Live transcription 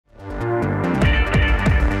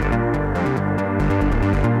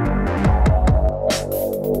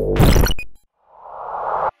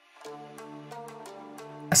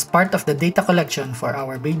part of the data collection for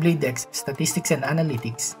our BeybladeX Statistics and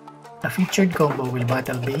Analytics, a featured combo will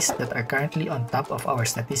battle bays that are currently on top of our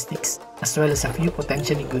statistics, as well as a few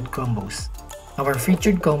potentially good combos. Our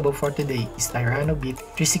featured combo for today is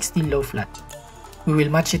TyrannoBeat 360 low flat. We will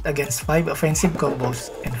match it against 5 offensive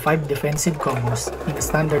combos and 5 defensive combos in a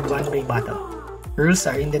standard one-bay battle. Rules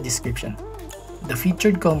are in the description. The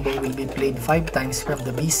featured combo will be played 5 times from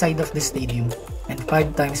the B side of the stadium and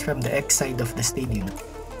 5 times from the X side of the stadium.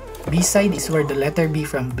 B side is where the letter B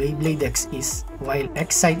from BeybladeX is, while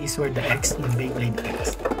X side is where the X in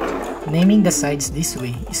BeybladeX. Naming the sides this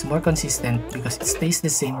way is more consistent because it stays the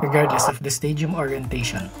same regardless of the stadium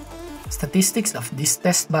orientation. Statistics of these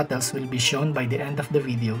test battles will be shown by the end of the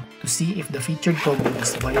video to see if the featured combo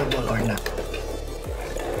is viable or not.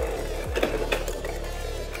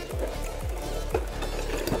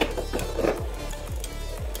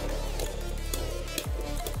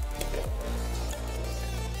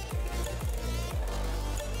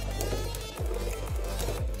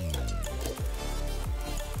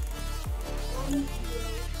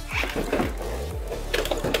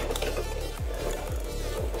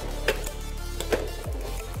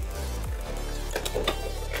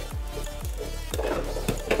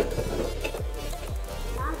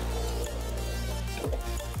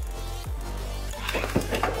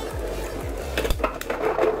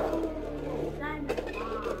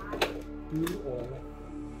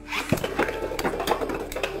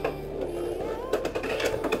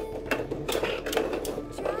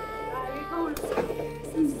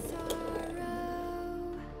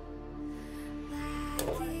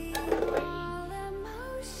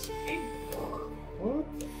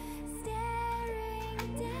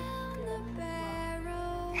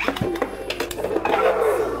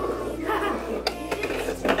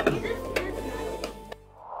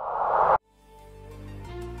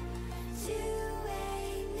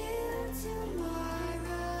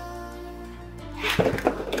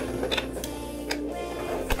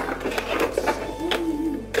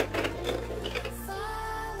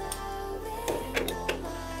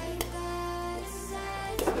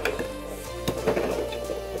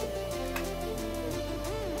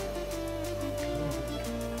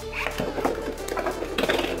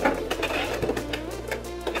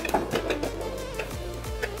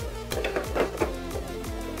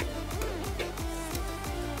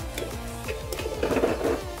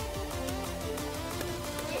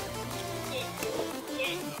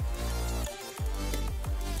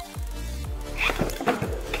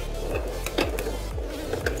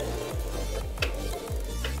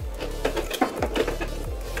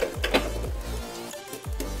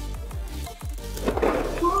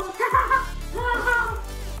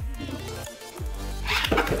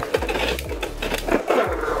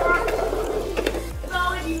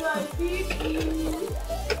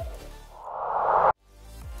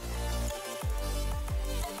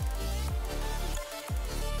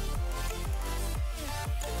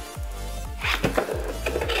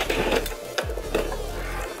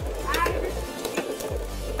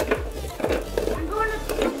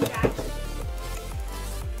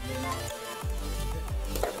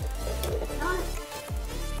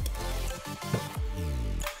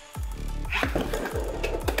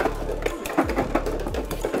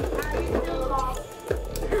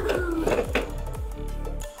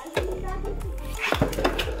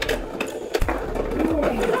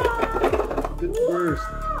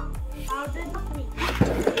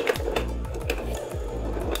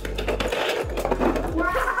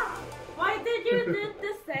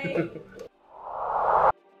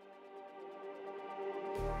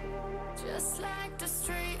 Just like the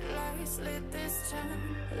street lights lit this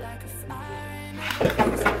town like a fire in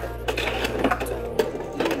a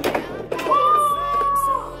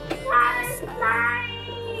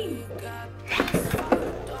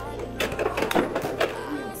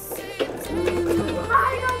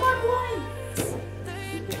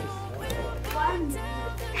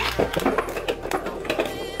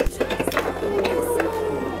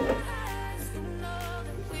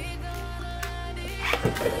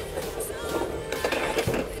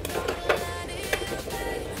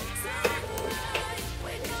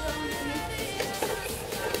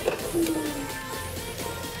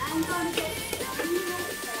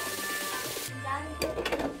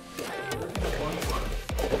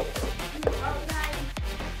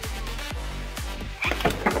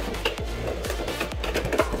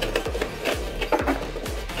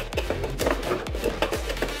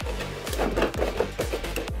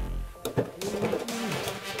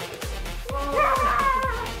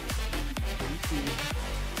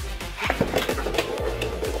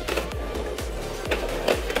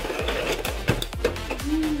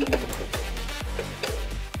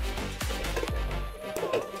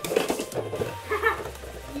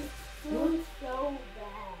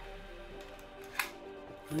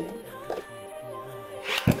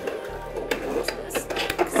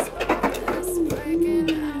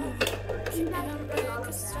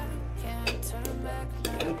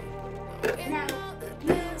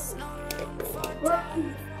I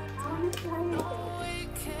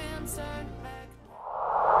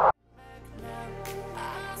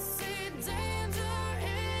see danger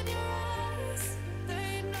in your eyes.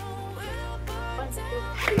 They know we'll pretend.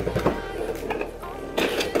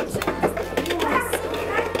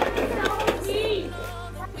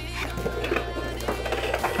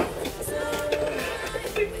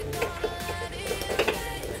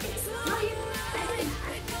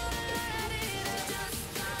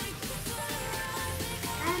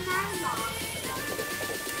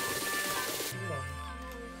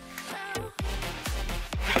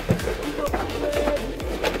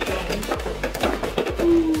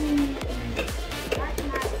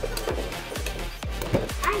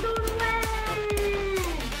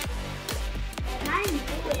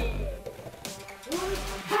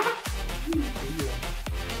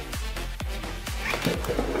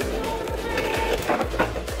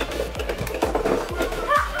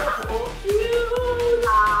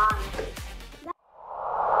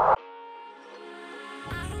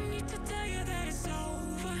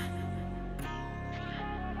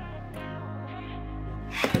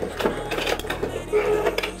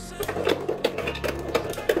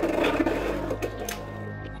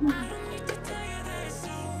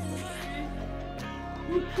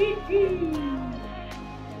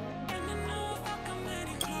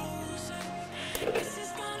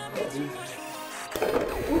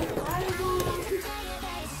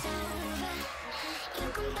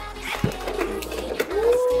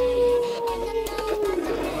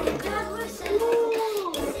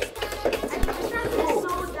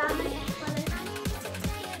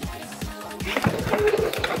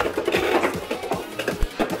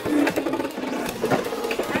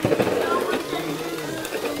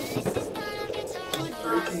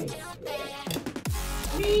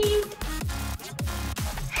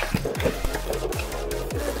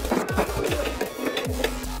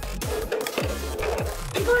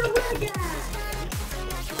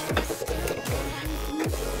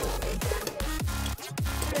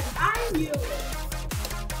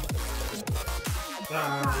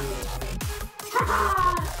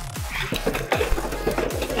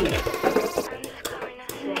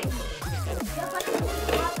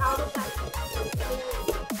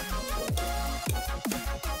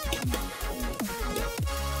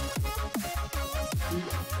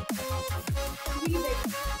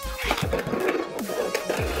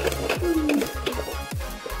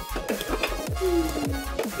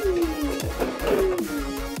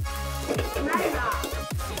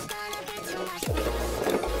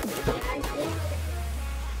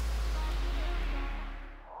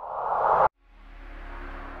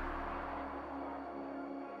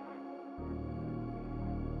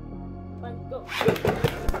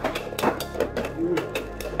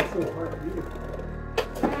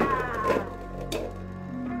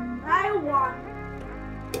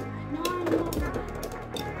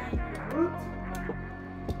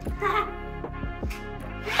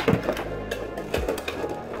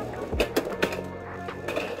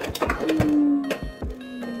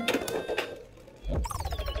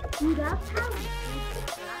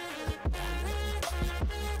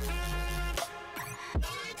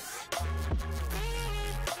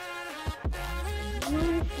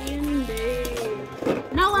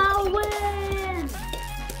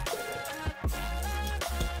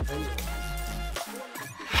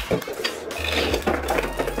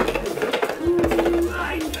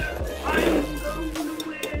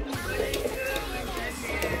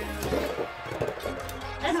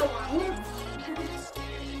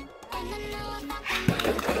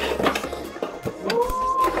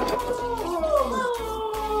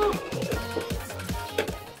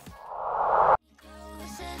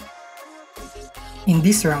 In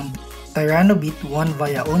this round, TyrannoBeat won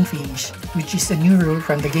via own finish, which is a new rule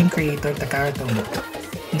from the game creator Takara Tomo.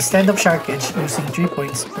 Instead of Sharkage using 3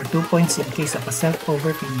 points or 2 points in case of a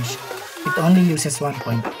self-over finish, it only uses 1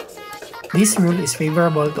 point. This rule is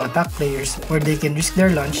favorable to attack players where they can risk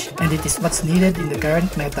their launch, and it is what's needed in the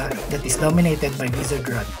current meta that is dominated by Blizzard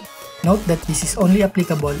Rod. Note that this is only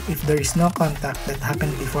applicable if there is no contact that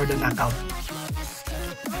happened before the knockout.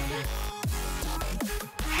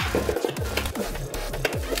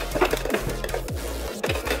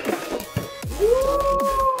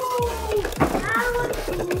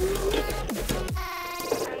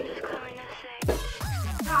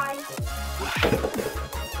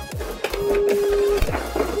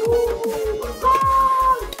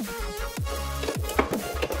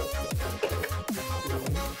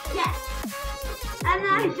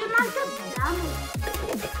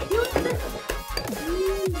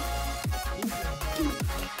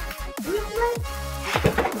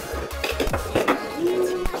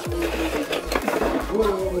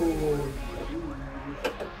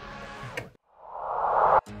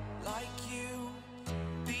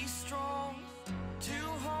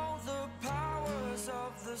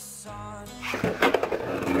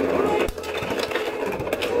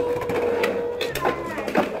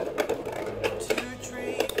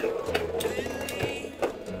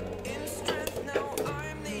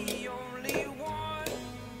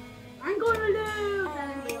 I'm gonna lose.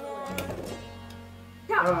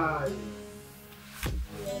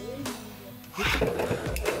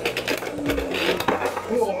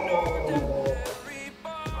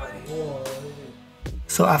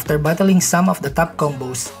 So after battling some of the top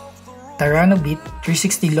combos, TyrannoBeat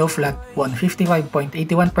 360 low flat won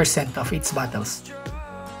 55.81% of its battles.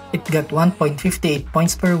 It got 1.58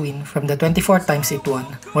 points per win from the 24 times it won,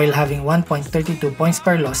 while having 1.32 points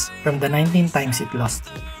per loss from the 19 times it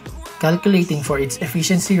lost. Calculating for its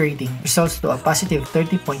efficiency rating results to a positive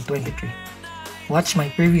 30.23. Watch my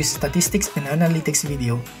previous statistics and analytics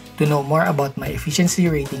video to know more about my efficiency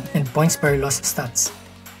rating and points per loss stats.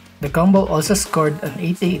 The combo also scored an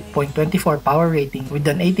 88.24 power rating with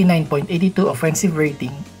an 89.82 offensive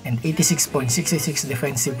rating and 86.66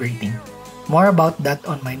 defensive rating. More about that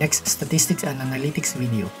on my next statistics and analytics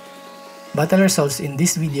video. Battle results in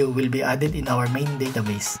this video will be added in our main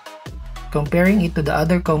database. Comparing it to the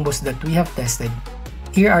other combos that we have tested,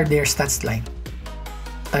 here are their stats line.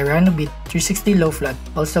 TyrannoBeat 360 low flat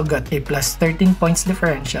also got a plus 13 points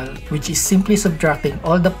differential, which is simply subtracting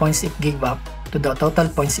all the points it gave up to the total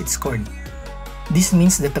points it scored. This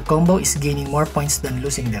means that the combo is gaining more points than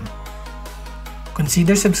losing them.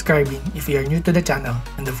 Consider subscribing if you are new to the channel,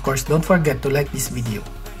 and of course don't forget to like this video.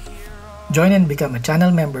 Join and become a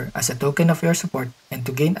channel member as a token of your support and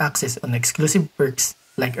to gain access on exclusive perks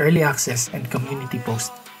like early access and community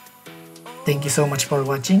posts. Thank you so much for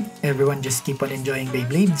watching. Everyone just keep on enjoying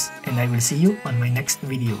Beyblades, and I will see you on my next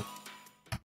video.